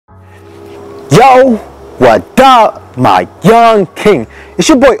Yo, what up, my young king? It's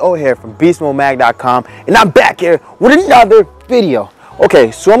your boy O here from BeastModeMag.com, and I'm back here with another video.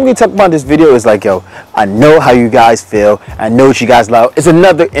 Okay, so I'm gonna talk about this video is like, yo, I know how you guys feel, I know what you guys love. It's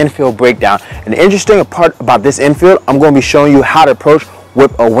another infield breakdown, and the interesting part about this infield, I'm gonna be showing you how to approach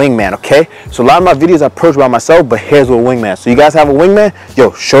with a wingman. Okay, so a lot of my videos I approach by myself, but here's with a wingman. So you guys have a wingman,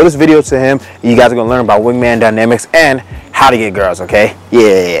 yo, show this video to him, and you guys are gonna learn about wingman dynamics and how to get girls. Okay,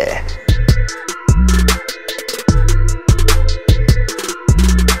 yeah.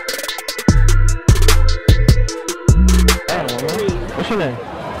 What's your name?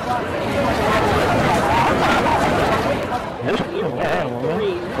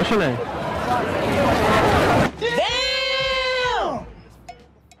 What's your name?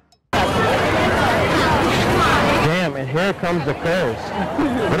 Damn, and here comes the curves.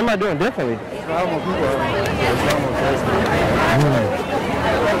 What am I doing differently?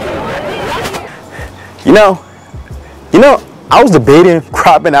 You know, I was debating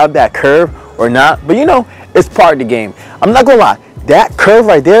cropping out that curve or not, but you know, it's part of the game. I'm not gonna lie, that curve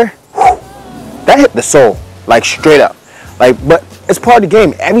right there, whew, that hit the soul, like straight up. Like, but it's part of the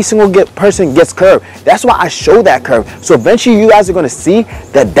game. Every single person gets curved. That's why I show that curve. So eventually you guys are gonna see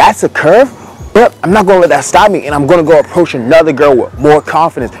that that's a curve, but I'm not gonna let that stop me, and I'm gonna go approach another girl with more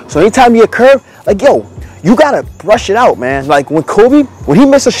confidence. So anytime you get curved, like, yo, you gotta brush it out, man. Like when Kobe, when he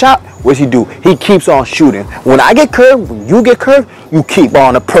missed a shot, what does he do? He keeps on shooting. When I get curved, when you get curved, you keep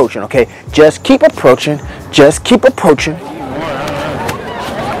on approaching, okay? Just keep approaching. Just keep approaching.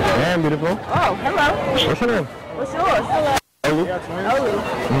 Damn, beautiful. Oh, hello. What's your name? What's yours? Olu. Olu.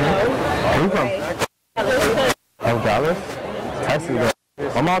 Where you from? Oh, Dallas? Texas.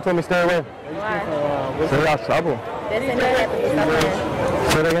 My mom told me stay away. Why? So you got trouble. That thing never happened to you. Stop playing.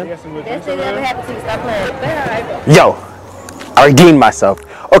 Say it again? That thing never happened to you. Stop playing. But alright. Yo, I redeemed myself.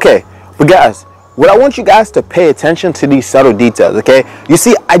 Okay, but guys, what I want you guys to pay attention to these subtle details, okay? You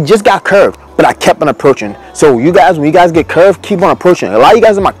see, I just got curved, but I kept on approaching. So you guys, when you guys get curved, keep on approaching. A lot of you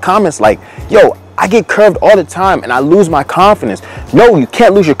guys in my comments like, yo, I get curved all the time and I lose my confidence. No, you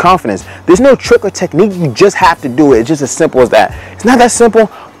can't lose your confidence. There's no trick or technique. You just have to do it. It's just as simple as that. It's not that simple,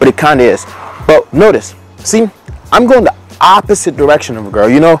 but it kind of is. But notice, see, I'm going the opposite direction of a girl.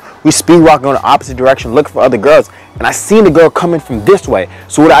 You know, we speed walk going the opposite direction, looking for other girls, and I seen the girl coming from this way.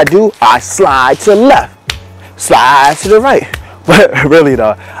 So what I do, I slide to the left, slide to the right. But really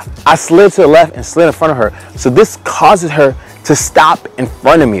though, I slid to the left and slid in front of her. So this causes her to stop in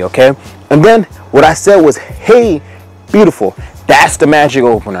front of me, okay? And then what I said was, hey, beautiful. That's the magic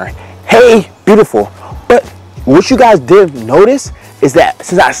opener. Hey, beautiful. But what you guys did notice is that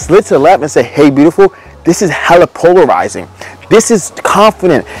since I slid to the left and said, hey, beautiful, this is hella polarizing. This is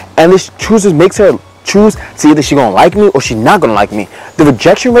confident, and this makes her choose to either she's gonna like me or she's not gonna like me. The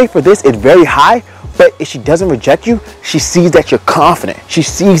rejection rate for this is very high, but if she doesn't reject you, she sees that you're confident. She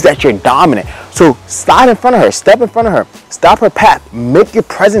sees that you're dominant. So slide in front of her, step in front of her, stop her path, make your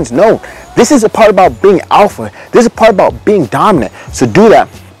presence known. This is a part about being alpha. This is a part about being dominant. So do that.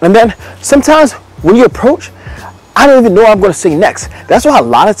 And then sometimes when you approach, I don't even know what I'm gonna say next. That's why a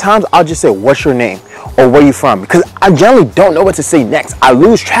lot of times I'll just say, what's your name? Or where you from? Because I generally don't know what to say next. I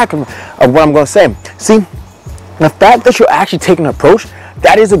lose track of what I'm gonna say. See, the fact that you're actually taking an approach,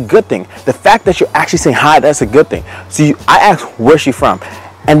 that is a good thing. The fact that you're actually saying hi, that's a good thing. So I asked, where's she from?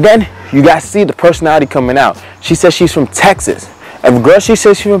 And then you guys see the personality coming out. She says she's from Texas. If a girl, she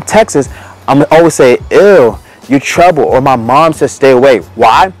says she's from Texas, I'm gonna always say, ew, you're trouble. Or my mom says stay away.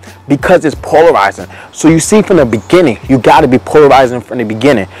 Why? Because it's polarizing. So you see from the beginning, you gotta be polarizing from the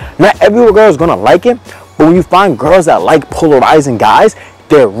beginning. Not every girl is gonna like it, but when you find girls that like polarizing guys,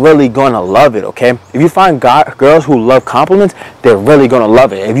 they're really gonna love it, okay? If you find girls who love compliments, they're really gonna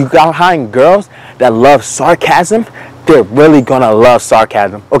love it. If you find girls that love sarcasm, they're really gonna love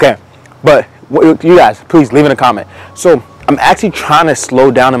sarcasm, okay? But you guys, please leave in a comment. So I'm actually trying to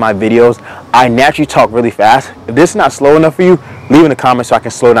slow down in my videos. I naturally talk really fast. If this is not slow enough for you, leave in the comments so I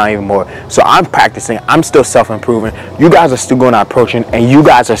can slow down even more. So I'm practicing. I'm still self-improving. You guys are still going out approaching, and you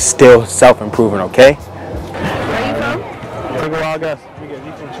guys are still self-improving, okay? Where you from? Take a wild guess.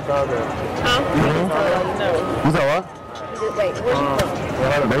 You from Chicago? Huh? You said what? Wait, where you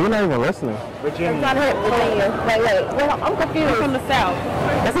from? But you're not even listening. Virginia. Wait. Well, I'm confused. From the South.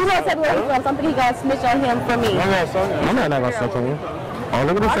 That's what I said where he's from. Something he gonna snitch on him for me. I'm not gonna snitch on you. Oh,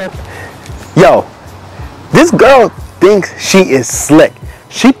 look at this. Yo, this girl thinks she is slick.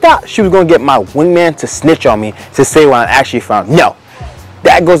 She thought she was gonna get my wingman to snitch on me to say where I'm actually from. No,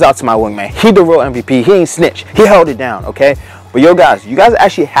 that goes out to my wingman. He the real MVP. He ain't snitch. He held it down, okay? But yo guys, you guys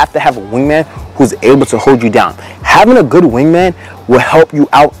actually have to have a wingman who who's able to hold you down. Having a good wingman will help you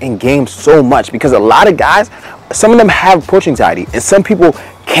out in games so much, because a lot of guys, some of them have approach anxiety, and some people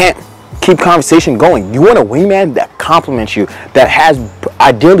can't keep conversation going. You want a wingman that compliments you, that has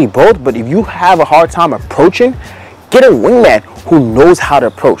ideally both, but if you have a hard time approaching, get a wingman who knows how to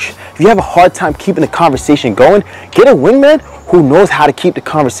approach. If you have a hard time keeping the conversation going, get a wingman who knows how to keep the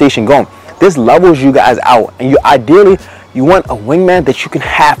conversation going. This levels you guys out, and you want a wingman that you can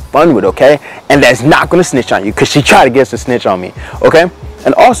have fun with, okay? And that's not gonna snitch on you, because she tried to get us to snitch on me, okay?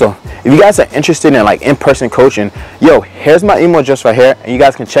 And also, if you guys are interested in like in-person coaching, yo, here's my email address right here, and you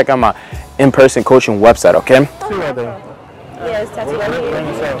guys can check out my in-person coaching website, okay? Yeah, it's tattooed right here.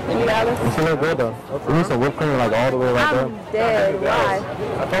 It's a little good though. You need some whipped cream like all the way right there. I'm dead. Why?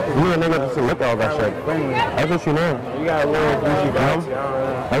 You need a nigga just to look at all that shit. That's what you need. You got a little bougie vibes.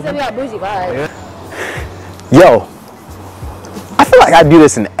 You said we got bougie vibes. Yo, I feel like I do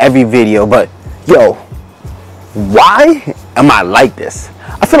this in every video, but yo, why am I like this?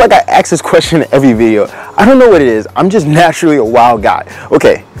 I feel like I ask this question in every video. I don't know what it is. I'm just naturally a wild guy.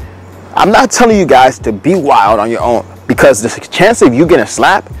 Okay, I'm not telling you guys to be wild on your own, because the chance of you getting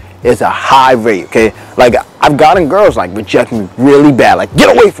slapped is a high rate, okay? Like, I've gotten girls like reject me really bad, like, get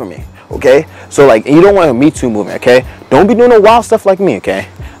away from me, okay? So like, you don't want a Me Too movement, okay? Don't be doing no wild stuff like me, okay?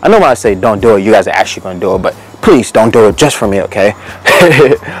 I know when I say don't do it, you guys are actually gonna do it, but please don't do it just for me, okay?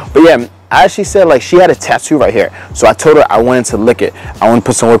 But yeah, I actually said like she had a tattoo right here, so I told her I wanted to lick it. I want to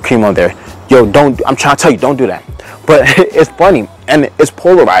put some whipped cream on there. Yo, I'm trying to tell you, don't do that. But it's funny and it's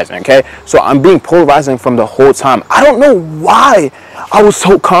polarizing, okay? So I'm being polarizing from the whole time. I don't know why I was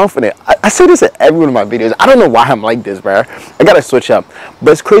so confident. I say this in every one of my videos. I don't know why I'm like this, bro. I gotta switch up.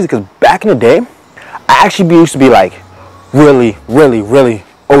 But it's crazy because back in the day, I actually used to be like really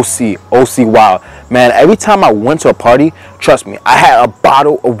OC wild. Man, every time I went to a party, trust me, I had a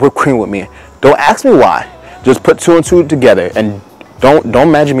bottle of whipped cream with me. Don't ask me why. Just put two and two together, and don't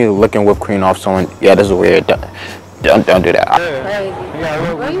imagine me licking whipped cream off someone. Yeah, this is weird. Don't do that.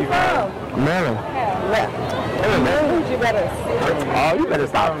 Where you from? Maryland. Maryland, you better. Oh, you better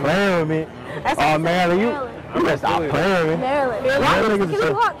stop playing with me. Oh, Maryland, you better stop playing with me. Maryland.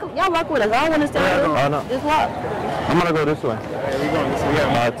 Y'all walk with us. I don't want to stay in the room. Oh, no. Just walk. I'm gonna go this way. We going this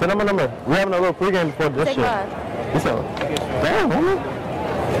way. Tell them my number. We're having a little pregame before this Take shit. mine. Damn, homie.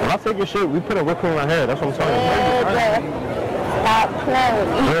 If I take your shit, we put a whipped cream right here. That's what I'm saying. Stop playing with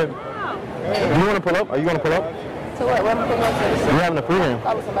me. Do you want to pull up? Are you going to pull up? So what? Where am I putting up to? We're having a pregame.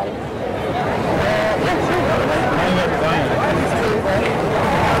 Call with somebody.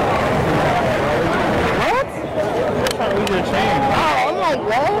 What? Trying to use your chain. Oh, I'm like,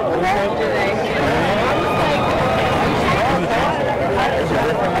 what?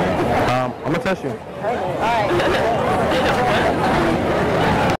 I'm gonna test you.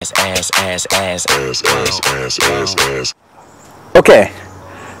 Okay,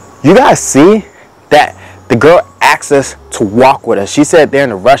 you guys see that the girl asked us to walk with us. She said they're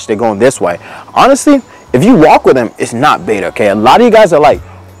in a rush, they're going this way. Honestly, if you walk with them, it's not beta, okay? A lot of you guys are like,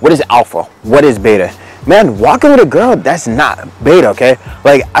 what is alpha? What is beta? Man, walking with a girl, that's not beta, okay?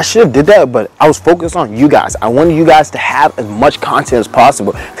 Like, I should have did that, but I was focused on you guys. I wanted you guys to have as much content as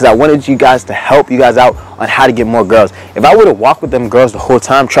possible, because I wanted you guys to help you guys out on how to get more girls. If I would have walked with them girls the whole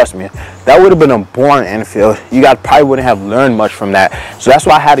time, trust me, that would have been a boring infield. You guys probably wouldn't have learned much from that. So that's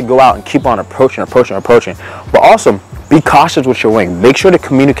why I had to go out and keep on approaching. But also, be cautious with your wing. Make sure to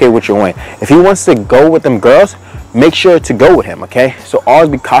communicate with your wing. If he wants to go with them girls, make sure to go with him, okay? So always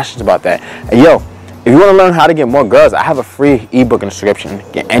be cautious about that. And yo, if you want to learn how to get more girls, I have a free ebook in the description.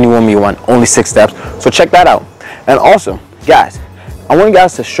 Get any woman you want, only 6 steps. So check that out. And also, guys, I want you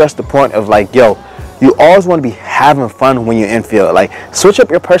guys to stress the point of like, yo, you always want to be having fun when you're infield. Like, switch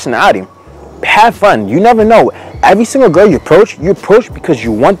up your personality. Have fun. You never know. Every single girl you approach because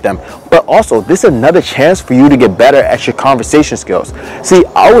you want them. But also, this is another chance for you to get better at your conversation skills. See,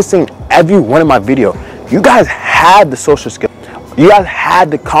 I always think every one of my videos, you guys had the social skills. You guys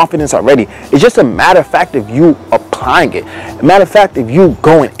had the confidence already. It's just a matter of fact of you applying it. A matter of fact of you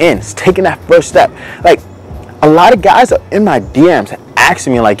going in, it's taking that first step. Like, a lot of guys are in my DMs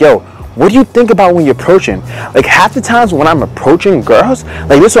asking me like, yo, what do you think about when you're approaching? Like, half the times when I'm approaching girls,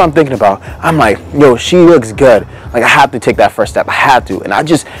 like, this is what I'm thinking about. I'm like, yo, she looks good. Like, I have to take that first step. I have to. And I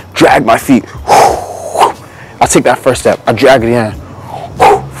just drag my feet. I take that first step. I drag it in.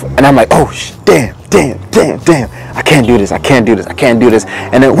 And I'm like, oh, damn. I can't do this.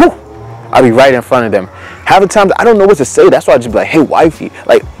 And then, I'll be right in front of them. Half the times, I don't know what to say. That's why I just be like, hey, wifey.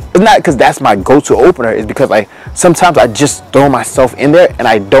 Like, It's not because that's my go-to opener. It's because like sometimes I just throw myself in there and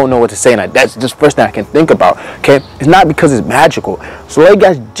I don't know what to say, and that's just first thing I can think about. Okay, it's not because it's magical. So you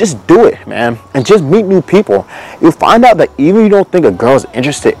guys just do it, man, and just meet new people. You'll find out that even if you don't think a girl's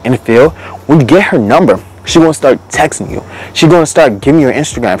interested in the field, when you get her number, she's gonna start texting you. She's gonna start giving you her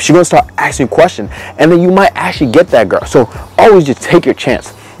Instagram. She's gonna start asking you questions, and then you might actually get that girl. So always just take your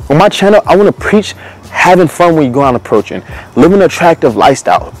chance. On my channel, I want to preach having fun when you go out approaching, living an attractive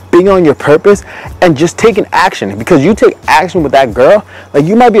lifestyle, being on your purpose, and just taking action. Because you take action with that girl, like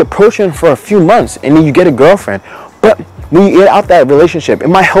you might be approaching for a few months and then you get a girlfriend, but when you get out that relationship, it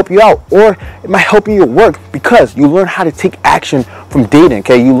might help you out, or it might help you in your work, because you learn how to take action from dating.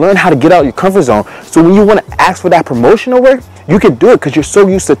 Okay, you learn how to get out your comfort zone. So when you want to ask for that promotional work, you can do it because you're so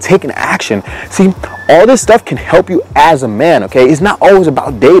used to taking action. See, all this stuff can help you as a man. Okay, it's not always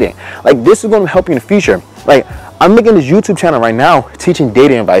about dating. Like, this is going to help you in the future. Like, I'm making this YouTube channel right now teaching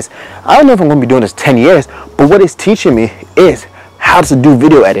dating advice. I don't know if I'm going to be doing this 10 years, but what it's teaching me is how to do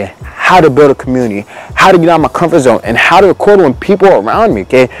video editing, how to build a community, how to get out of my comfort zone, and how to record when people are around me.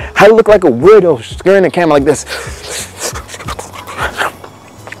 Okay, how to look like a weirdo scaring the camera like this.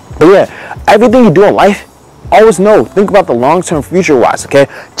 But yeah, everything you do in life, always know, think about the long-term future wise. Okay,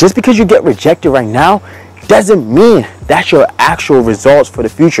 just because you get rejected right now doesn't mean that's your actual results for the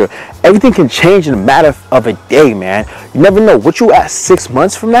future. Everything can change in a matter of a day, man. You never know. What you at 6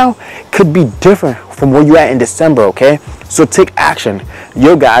 months from now could be different from where you at in December. Okay, so take action.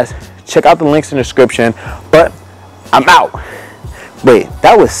 Yo guys, check out the links in the description. But I'm out. Wait,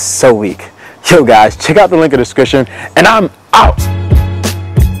 that was so weak. Yo guys, check out the link in the description, and I'm out.